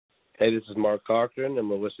Hey, this is Mark Cochran, and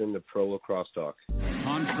we're listening to Pro Lacrosse Talk.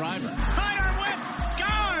 On Schreiber. Snyder with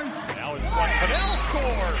scores! Now in front, Fidel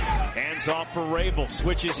scores! Hands off for Rabel,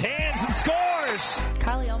 switches hands and scores!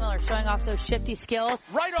 Kylie O'Miller showing off those shifty skills.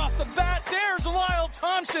 Right off the bat, there's Lyle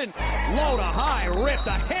Thompson! Low to high, ripped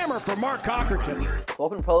a hammer for Mark Cochran.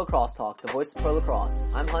 Welcome to Pro Lacrosse Talk, the voice of Pro Lacrosse.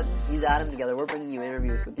 I'm Hunt, he's Adam. Together we're bringing you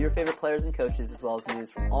interviews with your favorite players and coaches, as well as news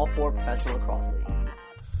from all 4 professional lacrosse leagues.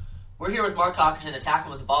 We're here with Mark Cochran, attacking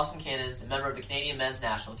with the Boston Cannons, a member of the Canadian men's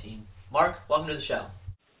national team. Mark, welcome to the show.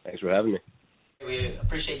 Thanks for having me. We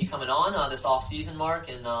appreciate you coming on this off-season, Mark.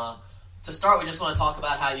 And to start, we just want to talk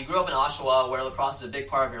about how you grew up in Oshawa, where lacrosse is a big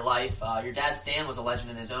part of your life. Your dad, Stan, was a legend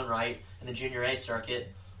in his own right in the Junior A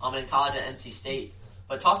circuit, and in college at NC State.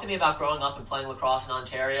 But talk to me about growing up and playing lacrosse in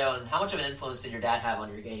Ontario, and how much of an influence did your dad have on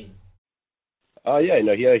your game? He had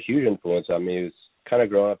a huge influence on me. It was kind of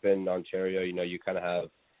growing up in Ontario, you kind of have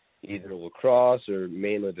either lacrosse or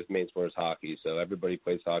mainly the main sport is hockey. So everybody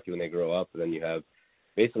plays hockey when they grow up, and then you have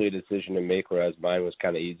basically a decision to make, whereas mine was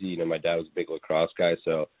kind of easy. My dad was a big lacrosse guy,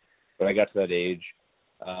 so when I got to that age,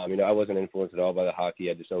 I wasn't influenced at all by the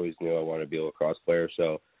hockey. I just always knew I wanted to be a lacrosse player.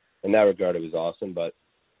 So in that regard, it was awesome. But,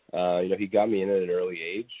 he got me in at an early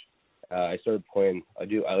age. I started playing. I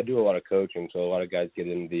do a lot of coaching, so a lot of guys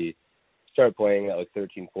start playing at like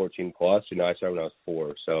 13, 14 plus. I started when I was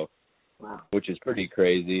 4, so. Wow. Which is pretty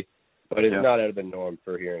crazy, but it's not out of the norm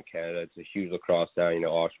for here in Canada. It's a huge lacrosse town,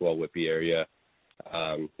 Oshawa, Whitby area.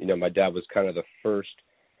 My dad was kind of the first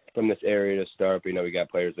from this area to start. But, we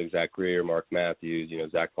got players like Zach Greer, Mark Matthews,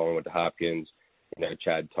 Zach Paulin went to Hopkins,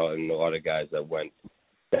 Chad Tutton, a lot of guys that went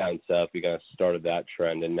down south. We kind of started that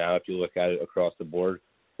trend. And now if you look at it across the board,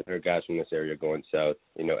 there are guys from this area going south,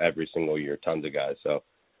 every single year, tons of guys. So,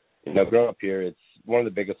 growing up here, it's one of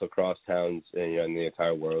the biggest lacrosse towns in the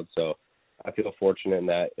entire world. So, I feel fortunate in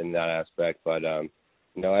that aspect, but I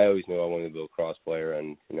always knew I wanted to be a lacrosse player,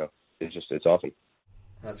 and it's awesome.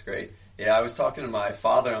 That's great. Yeah, I was talking to my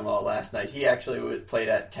father-in-law last night. He actually played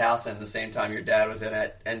at Towson the same time your dad was in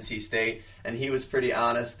at NC State, and he was pretty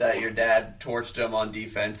honest that your dad torched him on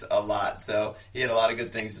defense a lot. So he had a lot of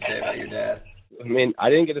good things to say about your dad. I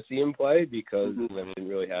didn't get to see him play because we didn't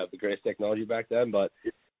really have the greatest technology back then, but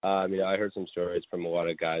I heard some stories from a lot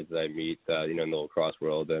of guys that I meet, in the lacrosse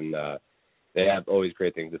world, and they have always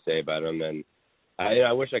great things to say about him, and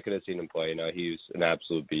I wish I could have seen him play. He was an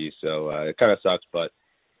absolute beast, so it kind of sucks, but,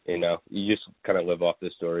 you just kind of live off the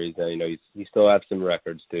stories, and, he still has some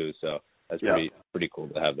records, too, so that's pretty cool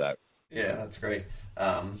to have that. Yeah, that's great.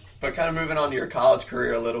 But kind of moving on to your college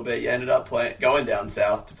career a little bit, you ended up going down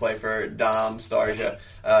south to play for Dom Starsia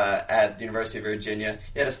at the University of Virginia.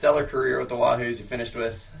 You had a stellar career with the Wahoos. You finished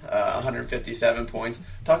with 157 points.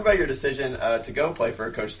 Talk about your decision to go play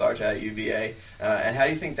for Coach Starsia at UVA, and how do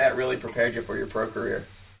you think that really prepared you for your pro career?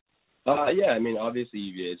 Obviously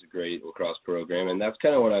UVA is a great lacrosse program, and that's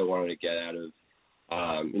kind of what I wanted to get out of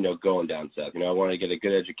going down south. I wanted to get a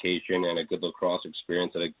good education and a good lacrosse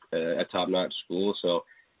experience at a top-notch school. So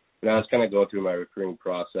when I was kind of going through my recruiting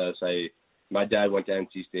process, my dad went to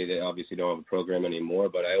NC State. They obviously don't have a program anymore,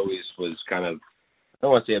 but I always was kind of, I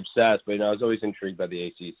don't want to say obsessed, but, I was always intrigued by the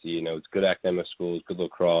ACC. It's good academic schools, good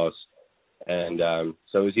lacrosse. And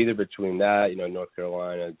so it was either between that, North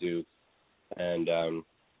Carolina, Duke, and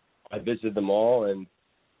I visited them all, and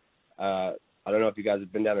I don't know if you guys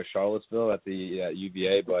have been down to Charlottesville at the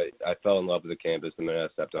UVA, but I fell in love with the campus the minute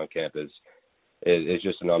I stepped on campus. It's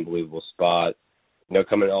just an unbelievable spot.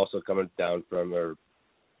 Coming down from or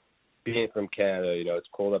being from Canada, it's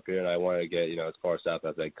cold up here, and I wanted to get, as far south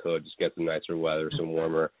as I could, just get some nicer weather, some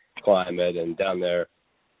warmer climate. And down there,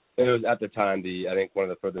 it was at the time I think one of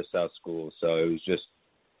the furthest south schools. So it was just,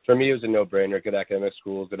 for me, it was a no-brainer. Good academic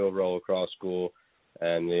school, good overall lacrosse school,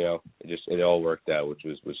 and it all worked out, which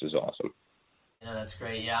is awesome. Yeah, that's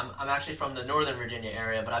great. Yeah, I'm actually from the Northern Virginia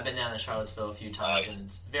area, but I've been down to Charlottesville a few times, and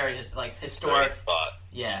it's very historic. Spot.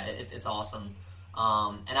 Yeah, it's awesome.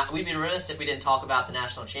 We'd be remiss if we didn't talk about the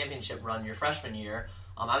national championship run your freshman year.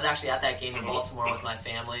 I was actually at that game in Baltimore with my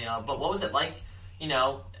family. But what was it like,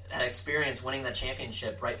 that experience winning that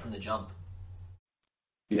championship right from the jump?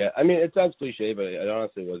 Yeah, it sounds cliche, but it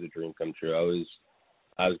honestly was a dream come true.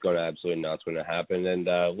 I was going absolutely nuts when it happened, and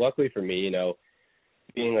luckily for me,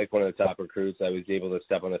 being like one of the top recruits, I was able to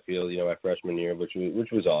step on the field, my freshman year, which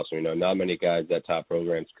was awesome. Not many guys at top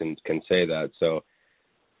programs can say that. So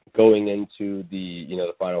going into the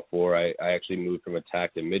Final Four, I actually moved from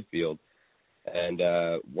attack to midfield, and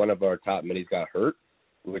one of our top minis got hurt,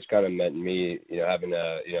 which kind of meant me, having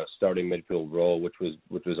a starting midfield role, which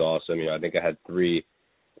was awesome. I think I had three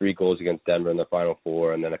goals against Denver in the Final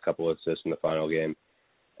Four, and then a couple of assists in the final game.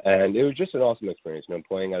 And it was just an awesome experience,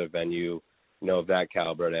 playing at a venue, of that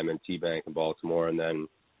caliber at M&T Bank in Baltimore, and then,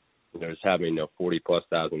 just having, 40+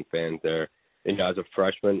 thousand fans there. As a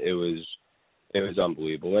freshman, it was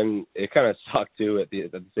unbelievable. And it kind of sucked, too, at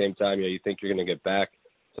the same time. You think you're going to get back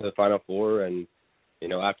to the Final Four, and,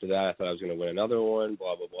 after that, I thought I was going to win another one,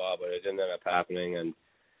 blah, blah, blah, but it didn't end up happening. And,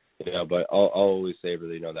 but I'll always savor,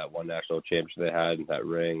 that one national championship they had, that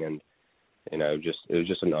ring, and, it was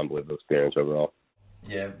just an unbelievable experience overall.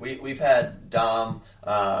 Yeah, we've had Dom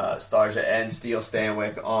Starsia and Steele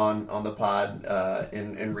Stanwyck on the pod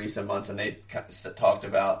in recent months, and they talked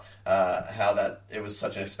about how that it was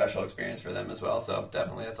such a special experience for them as well. So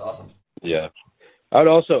definitely, that's awesome. Yeah, I would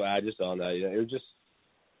also add just on that, it was just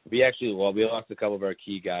we lost a couple of our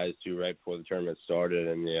key guys too right before the tournament started,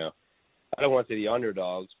 and I don't want to say the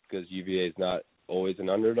underdogs because UVA is not always an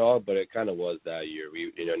underdog, but it kind of was that year.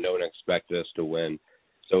 We no one expected us to win.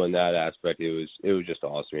 So in that aspect, it was just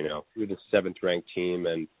awesome. We were the 7th ranked team,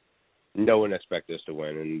 and no one expected us to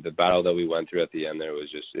win. And the battle that we went through at the end there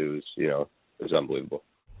it was unbelievable.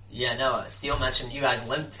 Yeah, no. Steele mentioned you guys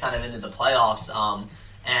limped kind of into the playoffs,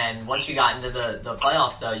 and once you got into the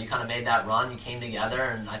playoffs, though, you kind of made that run. You came together,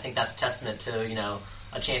 and I think that's a testament to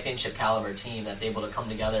a championship caliber team that's able to come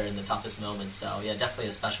together in the toughest moments. So yeah, definitely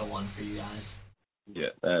a special one for you guys. Yeah,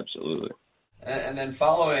 absolutely. And then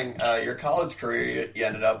following your college career, you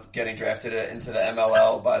ended up getting drafted into the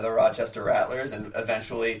MLL by the Rochester Rattlers and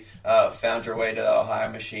eventually found your way to the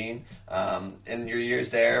Ohio Machine. In your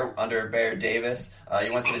years there under Bear Davis,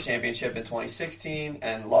 you went to the championship in 2016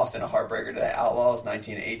 and lost in a heartbreaker to the Outlaws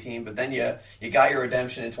 19-18. But then you got your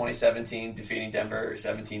redemption in 2017, defeating Denver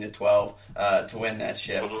 17-12 to win that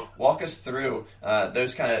ship. Walk us through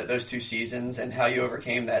those 2 seasons and how you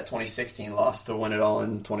overcame that 2016 loss to win it all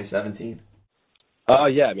in 2017.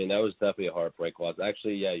 Yeah, I mean, that was definitely a heartbreak loss.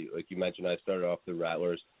 Actually, yeah, like you mentioned, I started off the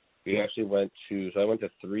Rattlers. I went to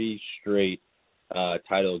 3 straight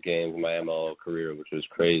title games in my MLL career, which was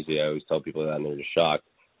crazy. I always tell people that, and they're just shocked.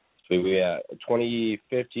 So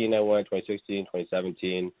 2015 I won, 2016,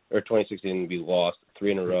 2017, or 2016 we lost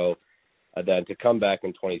 3 in a row. Then to come back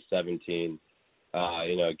in 2017,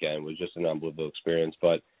 again, was just an unbelievable experience.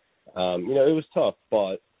 But, it was tough,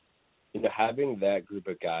 but having that group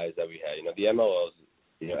of guys that we had, the MLLs,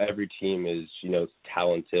 every team is,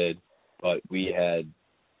 talented, but we had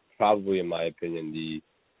probably, in my opinion, the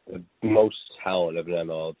most talent of an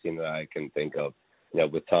MLL team that I can think of,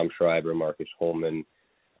 with Tom Schreiber, Marcus Holman,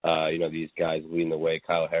 these guys leading the way,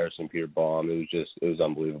 Kyle Harrison, Peter Baum. It was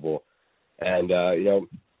unbelievable. And,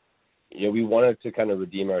 we wanted to kind of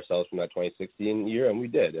redeem ourselves from that 2016 year, and we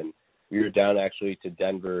did. And we were down actually to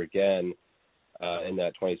Denver again, in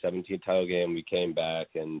that 2017 title game. We came back,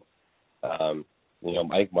 and I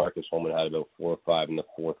think Marcus Holman had about 4 or 5 in the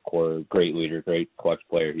fourth quarter. Great leader, great clutch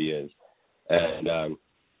player he is. And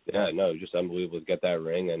it was just unbelievable to get that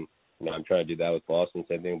ring. And I'm trying to do that with Boston.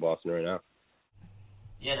 Same thing in Boston right now.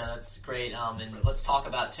 Yeah, no, that's great. And let's talk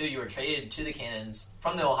about, too, you were traded to the Cannons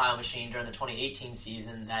from the Ohio Machine during the 2018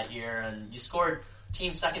 season that year, and you scored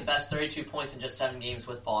team second best, 32 points in just 7 games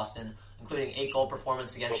with Boston, including 8-goal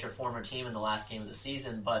performance against your former team in the last game of the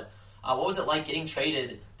season. But what was it like getting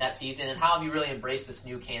traded that season, and how have you really embraced this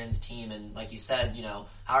new Cannons team? And like you said,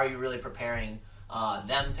 how are you really preparing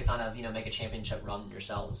them to kind of, make a championship run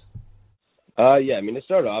yourselves? Yeah, I mean, it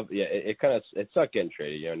started off, it sucked getting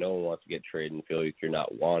traded. No one wants to get traded and feel like you're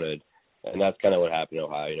not wanted. And that's kind of what happened in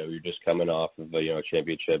Ohio. You're just coming off of a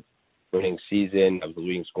championship winning season. I was the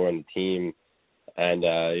leading scorer on the team. And,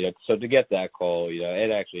 so to get that call,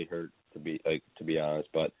 it actually hurt, to be honest.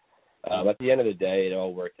 But at the end of the day, it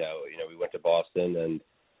all worked out. We went to Boston, and,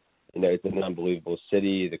 it's an unbelievable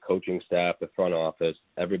city, the coaching staff, the front office,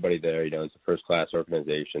 everybody there, it's a first-class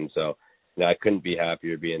organization. So, I couldn't be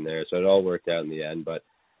happier being there. So it all worked out in the end. But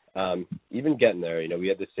even getting there, we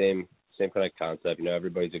had the same kind of concept.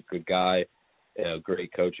 Everybody's a good guy,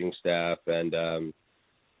 great coaching staff. And,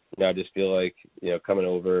 I just feel like, coming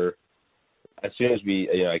over, as soon as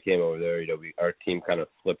I came over there, our team kind of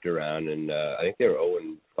flipped around, and I think they were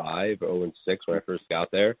 0-5, 0-6 when I first got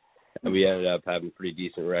there, and we ended up having a pretty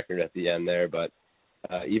decent record at the end there. But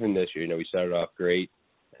even this year, we started off great,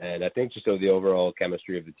 and I think just the overall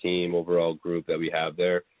chemistry of the team, overall group that we have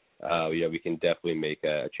there, we can definitely make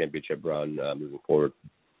a championship run moving forward.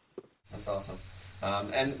 That's awesome.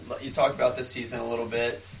 And you talked about this season a little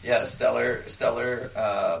bit. You had a stellar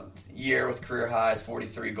year with career highs,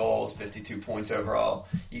 43 goals, 52 points overall.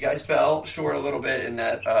 You guys fell short a little bit in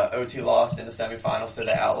that OT loss in the semifinals to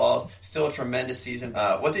the Outlaws. Still a tremendous season.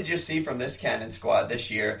 What did you see from this Cannon squad this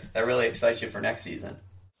year that really excites you for next season?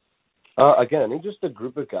 Again, I think just a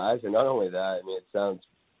group of guys, and not only that, I mean, it sounds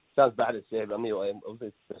sounds bad to say, but I'm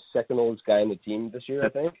the second oldest guy on the team this year, I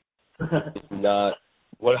think. It's not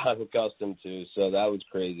what I'm accustomed to, so that was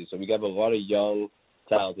crazy. So we got a lot of young,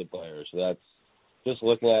 talented players. So that's just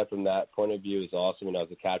looking at it from that point of view is awesome. And I was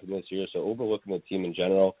the captain this year, so overlooking the team in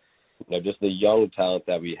general, just the young talent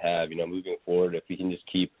that we have, moving forward, if we can just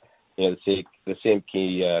keep, the same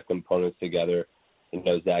key components together,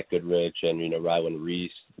 Zach Goodrich and, Rylan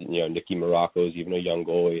Reese, Nicky Morocco's even a young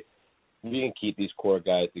goalie. If we can keep these core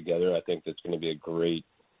guys together, I think that's going to be a great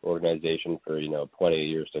organization for, plenty of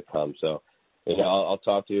years to come. So, I'll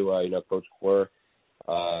talk to, Coach Core,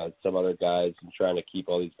 some other guys, and trying to keep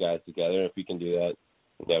all these guys together. If we can do that,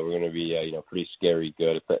 we're going to be, pretty scary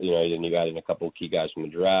good. And you got in a couple of key guys from the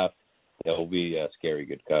draft. We'll be scary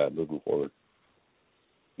good moving forward.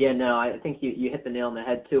 Yeah, no, I think you hit the nail on the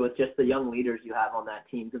head, too, with just the young leaders you have on that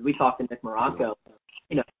team. Because we talked to Nick Morocco,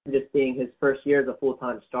 just seeing his first year as a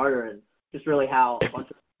full-time starter and just really how a bunch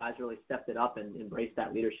of guys really stepped it up and embraced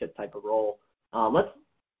that leadership type of role. Let's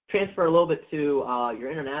transfer a little bit to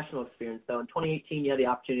your international experience. So in 2018, you had the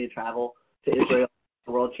opportunity to travel to Israel for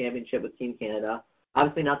the World Championship with Team Canada.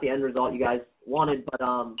 Obviously not the end result you guys wanted, but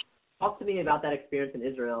talk to me about that experience in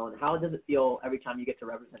Israel and how does it feel every time you get to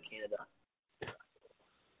represent Canada?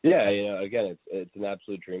 Yeah, again, it's an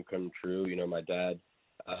absolute dream come true. My dad,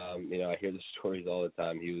 I hear the stories all the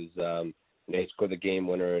time. He was, he scored the game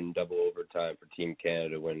winner in double overtime for Team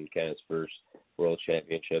Canada to win Canada's first World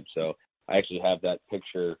Championship. So I actually have that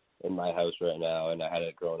picture in my house right now, and I had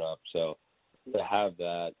it growing up. So to have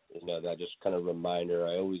that, that just kind of reminder,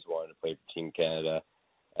 I always wanted to play for Team Canada.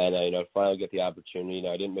 And I finally get the opportunity.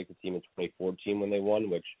 I didn't make the team in 2014 when they won,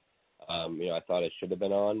 which, I thought I should have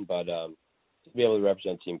been on, but to be able to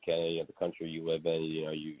represent Team Canada, the country you live in,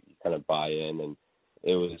 you kind of buy in, and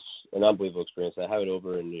it was an unbelievable experience. I have it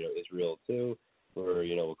over in, Israel too, where,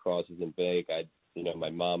 lacrosse isn't big.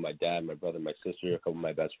 My mom, my dad, my brother, my sister, a couple of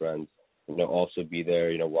my best friends, also be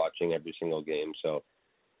there, watching every single game. So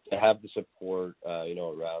to have the support,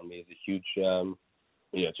 around me is a huge,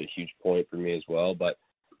 it's a huge point for me as well. But,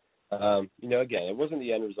 again, it wasn't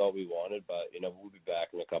the end result we wanted, but, we'll be back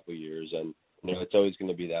in a couple of years, and, it's always going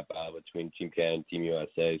to be that battle between Team Canada and Team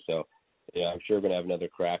USA. So, I'm sure we're going to have another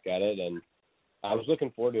crack at it. And I was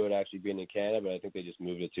looking forward to it actually being in Canada, but I think they just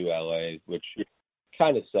moved it to LA, which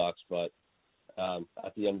kind of sucks. But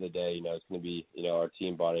at the end of the day, it's going to be, our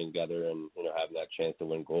team bonding together and, having that chance to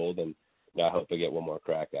win gold. And I hope I get one more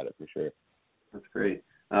crack at it for sure. That's great.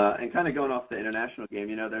 And kind of going off the international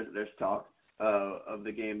game, there's talk of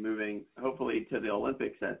the game moving hopefully to the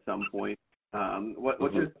Olympics at some point.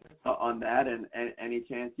 What's your on that, and any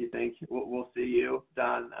chance you think we'll see you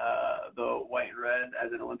don the white and red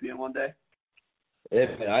as an Olympian one day?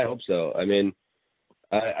 Yeah, I hope so. I mean,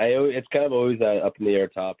 it's kind of always that up in the air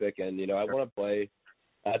topic, and I want to play.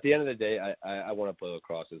 At the end of the day, I want to play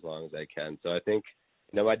lacrosse as long as I can. So I think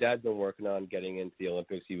my dad's been working on getting into the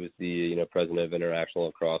Olympics. He was the president of international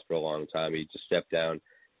lacrosse for a long time. He just stepped down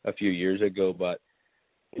a few years ago, but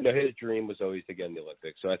his dream was always to get in the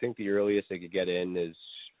Olympics. So I think the earliest they could get in is,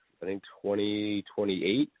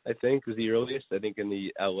 2028, I think, was the earliest, I think, in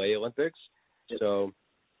the LA Olympics. So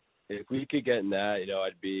if we could get in that,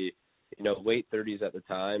 I'd be, late 30s at the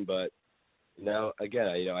time. But now, again,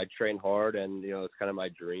 I train hard, and, it's kind of my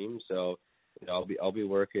dream. So, I'll be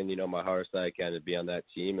working, my hardest that I can to be on that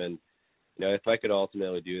team. And, if I could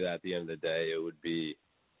ultimately do that at the end of the day, it would be,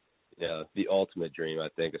 the ultimate dream, I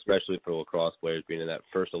think, especially for lacrosse players being in that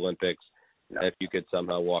first Olympics. Yeah. If you could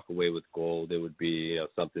somehow walk away with gold, it would be,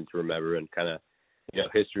 something to remember and kind of,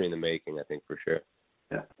 history in the making, I think, for sure.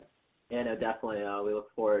 Yeah. Yeah, no, definitely. We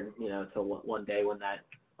look forward, to one day when that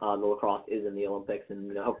the lacrosse is in the Olympics,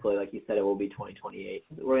 and hopefully, like you said, it will be 2028.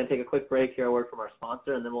 We're going to take a quick break, hear a word from our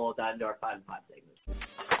sponsor, and then we'll dive into our 5 and 5 segment.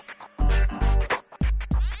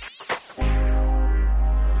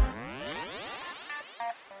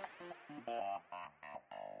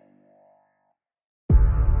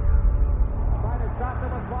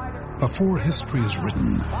 Before history is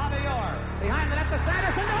written,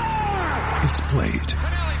 it's played.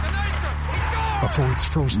 Before it's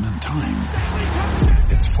frozen in time,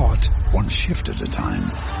 it's fought one shift at a time.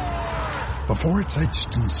 Before it's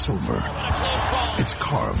etched in silver, it's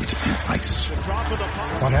carved in ice.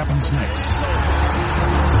 What happens next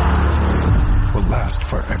will last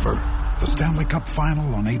forever. The Stanley Cup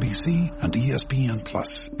Final on ABC and ESPN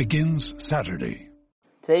Plus begins Saturday.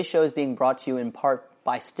 Today's show is being brought to you in part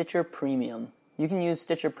by Stitcher Premium. You can use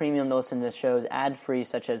Stitcher Premium to listen to shows ad-free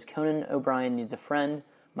such as Conan O'Brien Needs a Friend,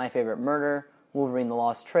 My Favorite Murder, Wolverine the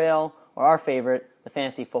Lost Trail, or our favorite, The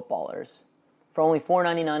Fantasy Footballers. For only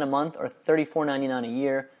 $4.99 a month or $34.99 a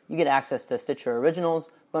year, you get access to Stitcher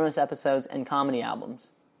Originals, bonus episodes, and comedy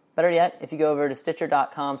albums. Better yet, if you go over to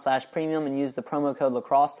Stitcher.com/premium and use the promo code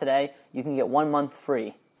lacrosse today, you can get 1 month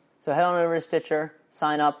free. So head on over to Stitcher,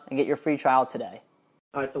 sign up, and get your free trial today.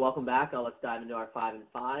 All right, so welcome back. Let's dive into our 5 and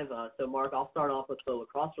 5. So, Mark, I'll start off with the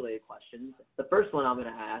lacrosse-related questions. The first one I'm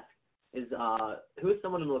going to ask is, who is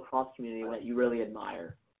someone in the lacrosse community that you really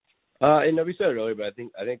admire? We said it earlier, but I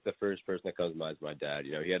think the first person that comes to mind is my dad.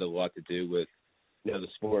 He had a lot to do with, the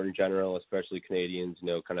sport in general, especially Canadians,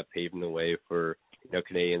 kind of paving the way for,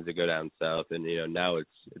 Canadians to go down south. And, now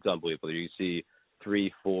it's unbelievable. You see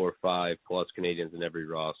 3, 4, 5 plus Canadians in every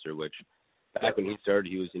roster, which back when he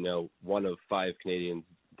started, he was, one of 5 Canadians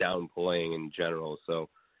down playing in general. So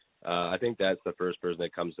I think that's the first person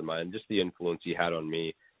that comes to mind. Just the influence he had on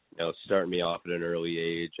me, starting me off at an early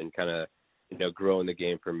age and kind of, growing the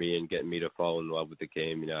game for me and getting me to fall in love with the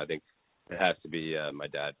game. I think it has to be my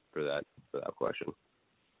dad for that question.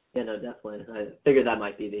 Yeah, no, definitely. I figured that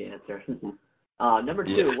might be the answer. Number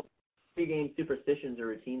 2, what pre-game superstitions or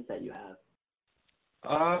routines that you have?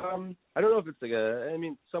 I don't know if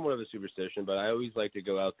it's somewhat of a superstition, but I always like to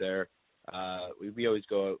go out there. We always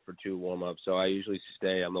go out for 2 warm-ups, so I usually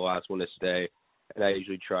stay. I'm the last one to stay, and I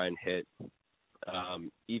usually try and hit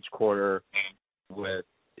each corner with,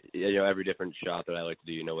 every different shot that I like to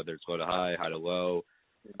do, whether it's low to high to low,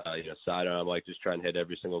 sidearm. I like just try and hit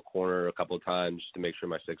every single corner a couple of times just to make sure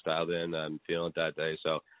my stick's dialed in. I'm feeling it that day.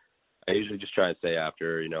 So I usually just try and stay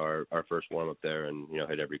after, our first warm-up there and,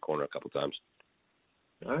 hit every corner a couple of times.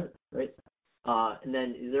 All right, great. And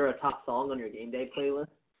then is there a top song on your game day playlist?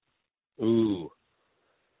 Ooh.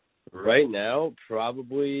 Right now,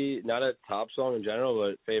 probably not a top song in general,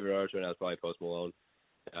 but favorite artist right now is probably Post Malone.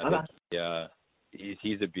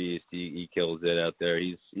 He's a beast. He kills it out there.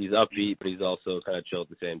 He's upbeat, but he's also kind of chill at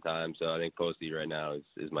the same time. So I think Posty right now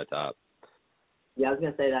is my top. Yeah, I was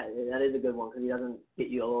gonna say that is a good one because he doesn't get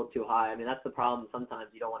you a little too high. I mean, that's the problem.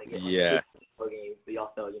 Sometimes you don't want to get for games, but you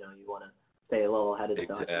also you want to stay a little ahead of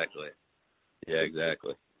stuff. Exactly. Yeah,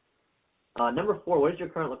 exactly. Number 4, what is your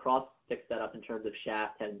current lacrosse stick setup in terms of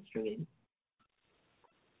shaft, head, and stringing?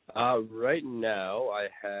 Right now, I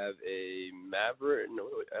have a Maverick. No,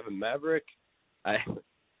 I have a Maverick. I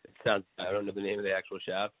don't know the name of the actual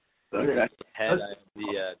shaft. Okay. Head, I have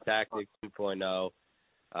the Tactic 2.0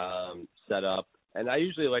 set up, and I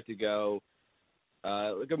usually like to go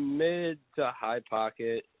like a mid to high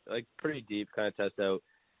pocket, like pretty deep, kind of test out.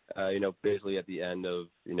 Basically at the end of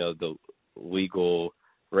the legal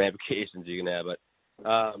ramifications you can have, but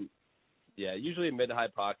usually a mid to high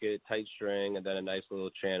pocket, tight string, and then a nice little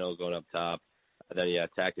channel going up top, and then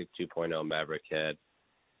Tactic 2.0 Maverick head.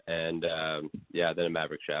 And, then a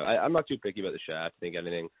Maverick shaft. I'm not too picky about the shaft. I think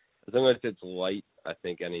anything, as long as it's light, I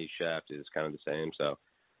think any shaft is kind of the same. So,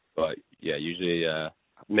 but, usually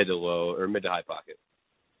mid to low or mid to high pocket.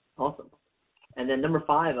 Awesome. And then number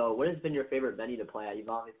 5, what has been your favorite venue to play at? You've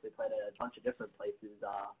obviously played at a bunch of different places,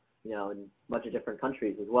 in a bunch of different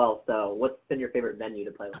countries as well. So what's been your favorite venue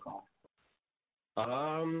to play lacrosse?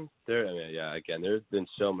 Again, there's been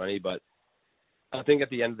so many, but I think at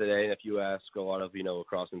the end of the day, and if you ask a lot of,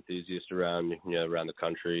 lacrosse enthusiasts around the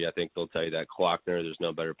country, I think they'll tell you that Klockner, there's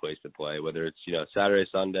no better place to play, whether it's, Saturday,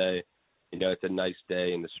 Sunday, it's a nice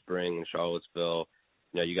day in the spring in Charlottesville.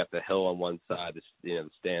 You got the hill on one side, the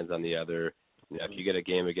stands on the other. If you get a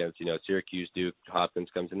game against, Syracuse, Duke, Hopkins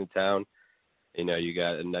comes into town, you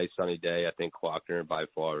got a nice sunny day. I think Klockner by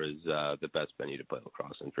far is the best venue to play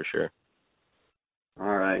lacrosse in for sure.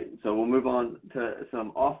 All right, so we'll move on to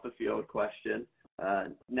some off-the-field question.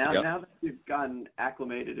 Now that you've gotten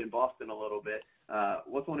acclimated in Boston a little bit,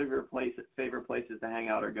 what's one of your favorite places to hang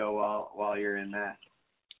out or go while you're in Mass?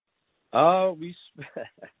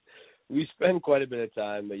 We spend quite a bit of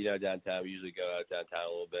time, downtown. We usually go out downtown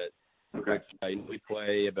a little bit. Okay. We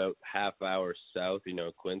play about half hour south,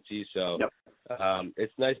 Quincy. So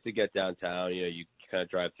it's nice to get downtown. You kind of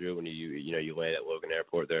drive through when you land at Logan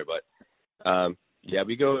Airport there. But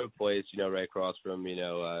we go to a place, right across from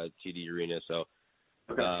TD Arena. So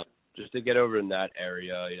just to get over in that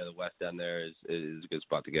area, the west end there is a good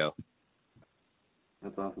spot to go.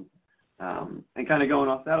 That's awesome. And kind of going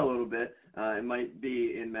off that a little bit, it might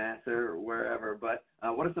be in Mass or wherever, but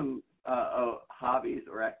what are some hobbies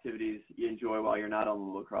or activities you enjoy while you're not on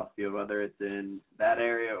the lacrosse field, whether it's in that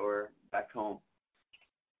area or back home?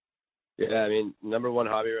 Yeah, number one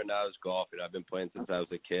hobby right now is golf. I've been playing since I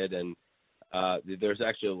was a kid, and there's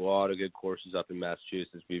actually a lot of good courses up in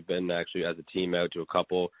Massachusetts. We've been actually as a team out to a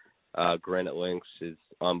couple. Granite Links is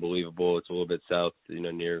unbelievable. It's a little bit south,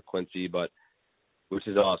 near Quincy, but which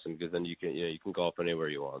is awesome because then you can golf anywhere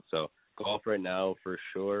you want. So golf right now for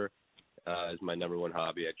sure. is my number one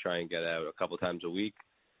hobby. I try and get out a couple times a week,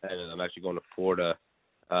 and I'm actually going to Florida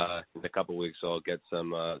in a couple of weeks, so I'll get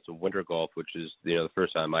some winter golf, which is the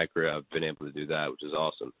first time in my career I've been able to do that, which is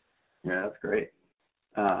awesome. Yeah, that's great.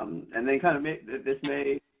 And then kind of this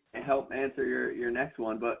may help answer your next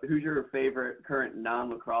one, but who's your favorite current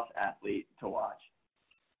non-lacrosse athlete to watch?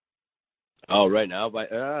 Oh, right now,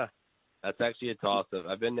 that's actually a toss-up.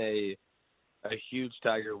 I've been a huge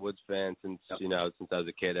Tiger Woods fan since I was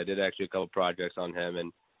a kid. I did actually a couple projects on him,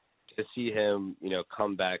 and to see him,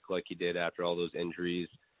 come back like he did after all those injuries,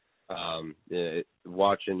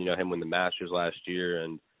 watching, him win the Masters last year,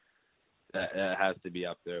 and that has to be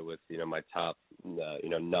up there with, my top,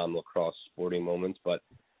 non-lacrosse sporting moments. But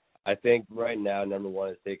I think right now, number one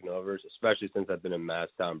is taking over, especially since I've been a mass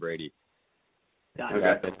Tom Brady.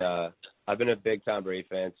 Okay. I've been a big Tom Brady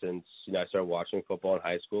fan since, I started watching football in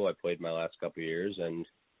high school. I played my last couple of years, and,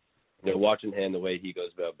 watching him, the way he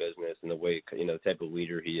goes about business and the way, the type of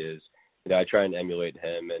leader he is, I try and emulate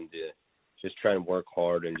him and just try and work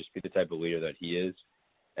hard and just be the type of leader that he is.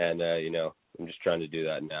 And, I'm just trying to do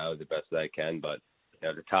that now the best that I can. But,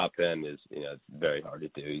 to top him is, it's very hard to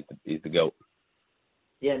do. He's the GOAT.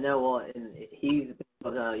 Yeah, no, well, and he's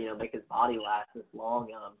able to, make his body last this long.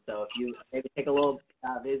 So if you maybe take a little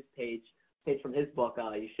his page from his book,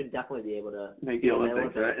 you should definitely be able to make the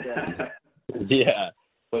Olympics, right? Yeah. Yeah.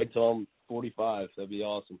 Wait till I'm 45. That'd be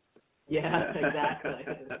awesome. Yeah, exactly.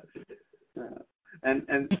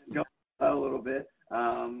 And go a little bit.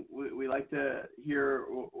 We like to hear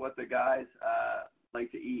what the guys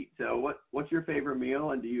like to eat. So what's your favorite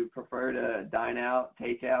meal, and do you prefer to dine out,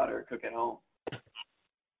 take out, or cook at home?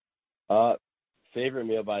 Favorite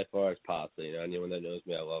meal by far is pasta. Anyone that knows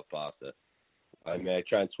me, I love pasta. I mean, I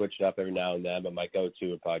try and switch it up every now and then, but my go-to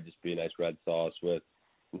would probably just be a nice red sauce with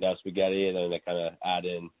spaghetti, and then I kind of add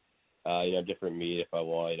in, different meat if I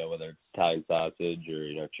want, whether it's Italian sausage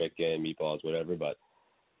or, chicken, meatballs, whatever. But,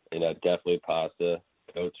 definitely pasta,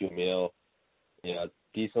 go-to meal.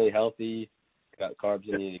 Decently healthy, got carbs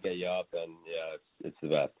in you to get you up, and, it's the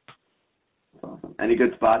best. Awesome. Any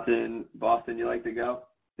good spots in Boston you like to go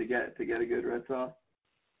to get a good red sauce?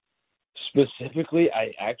 Specifically,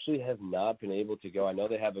 I actually have not been able to go. I know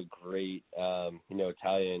they have a great,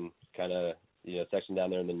 Italian kind of, section down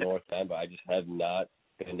there in the north end, but I just have not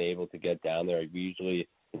been able to get down there. We usually,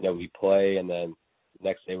 we play, and then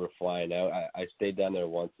next day we're flying out. I stayed down there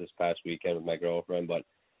once this past weekend with my girlfriend, but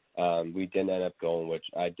we didn't end up going, which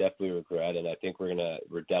I definitely regret, and I think we're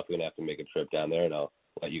definitely gonna have to make a trip down there, and I'll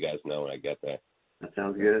let you guys know when I get there. That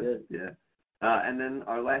sounds good. Yeah. And then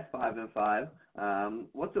our last 5 and 5.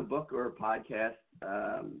 What's a book or a podcast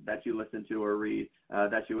that you listen to or read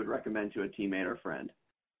that you would recommend to a teammate or friend?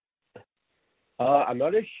 I'm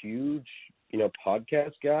not a huge,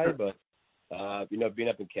 podcast guy, but being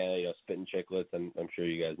up in Canada, Spittin' Chicklets, I'm sure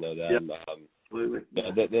you guys know them. Yep.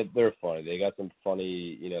 Absolutely. They're funny. They got some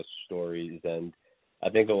funny, stories, and I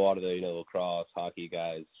think a lot of the, lacrosse, hockey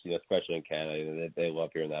guys, especially in Canada, they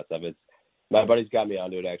love hearing that stuff. My buddy's got me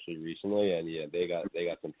onto it actually recently, and they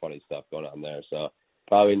got some funny stuff going on there. So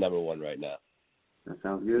probably number one right now. That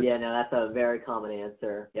sounds good. Yeah, no, that's a very common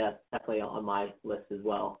answer. Yeah, definitely on my list as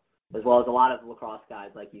well as a lot of lacrosse guys,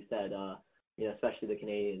 like you said. Especially the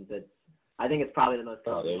Canadians. I think it's probably the most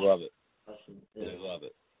common. Oh, they love it. Question. They love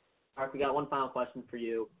it. Mark, we got one final question for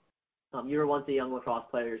you. You were once a young lacrosse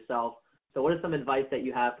player yourself. So what is some advice that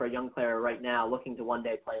you have for a young player right now looking to one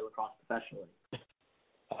day play lacrosse professionally?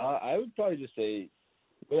 I would probably just say,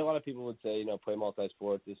 a lot of people would say, play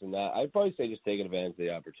multi-sports, this and that. I'd probably say just taking advantage of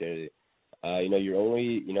the opportunity. You're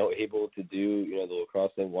only, able to do, the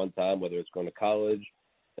lacrosse thing one time, whether it's going to college.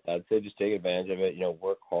 I'd say just take advantage of it,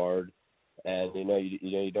 work hard. And,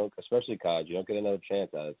 you don't, especially college, you don't get another chance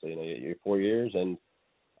at it. So, you're 4 years, and,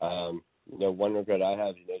 one regret I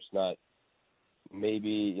have, just not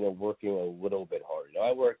maybe, working a little bit hard.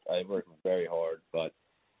 I work very hard, but,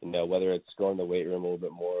 whether it's going to the weight room a little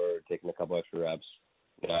bit more or taking a couple extra reps,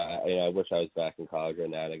 I wish I was back in college right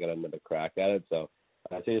now and I got another crack at it. So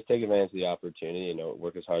I'd say just take advantage of the opportunity,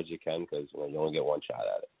 work as hard as you can because, you only get one shot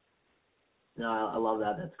at it. No, I love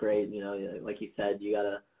that. That's great. Like you said, you got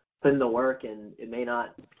to put in the work, and it may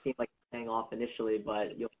not seem like it's paying off initially,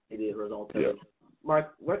 but you'll see the results of it.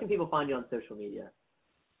 Mark, where can people find you on social media?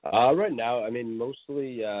 Right now,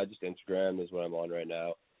 mostly just Instagram is what I'm on right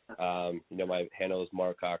now. My handle is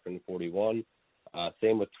Mark Cochran 41.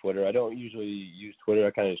 Same with Twitter. I don't usually use Twitter.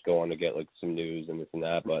 I kind of just go on to get some news and this and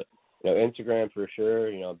that. But Instagram for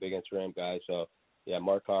sure. Big Instagram guy. So yeah,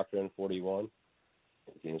 Mark Cochran 41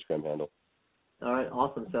 is the Instagram handle. All right,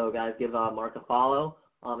 awesome. So guys, give Mark a follow.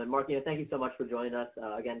 And Mark, thank you so much for joining us.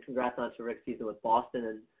 Again, congrats on a terrific season with Boston,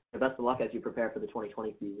 and best of luck as you prepare for the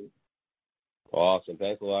 2020 season. Awesome.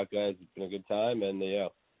 Thanks a lot, guys. It's been a good time, and yeah,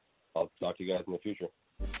 I'll talk to you guys in the future.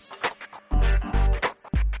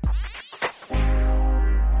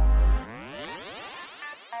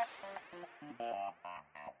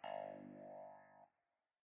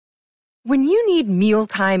 When you need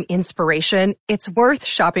mealtime inspiration, it's worth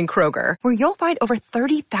shopping Kroger, where you'll find over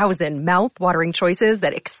 30,000 mouth-watering choices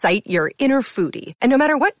that excite your inner foodie. And no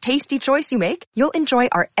matter what tasty choice you make, you'll enjoy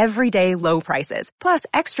our everyday low prices, plus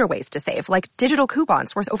extra ways to save, like digital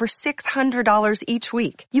coupons worth over $600 each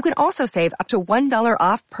week. You can also save up to $1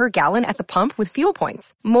 off per gallon at the pump with fuel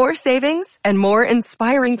points. More savings and more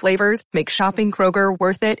inspiring flavors make shopping Kroger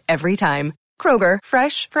worth it every time. Kroger,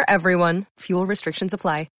 fresh for everyone. Fuel restrictions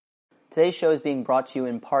apply. Today's show is being brought to you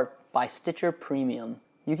in part by Stitcher Premium.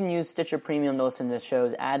 You can use Stitcher Premium to listen to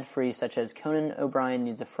shows ad-free such as Conan O'Brien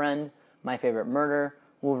Needs a Friend, My Favorite Murder,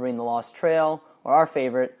 Wolverine the Lost Trail, or our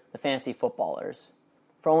favorite, The Fantasy Footballers.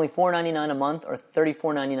 For only $4.99 a month or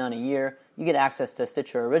 $34.99 a year, you get access to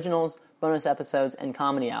Stitcher Originals, bonus episodes, and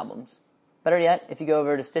comedy albums. Better yet, if you go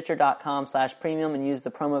over to Stitcher.com/premium and use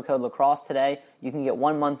the promo code LACROSSE today, you can get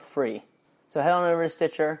 1 month free. So head on over to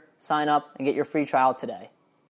Stitcher, sign up, and get your free trial today.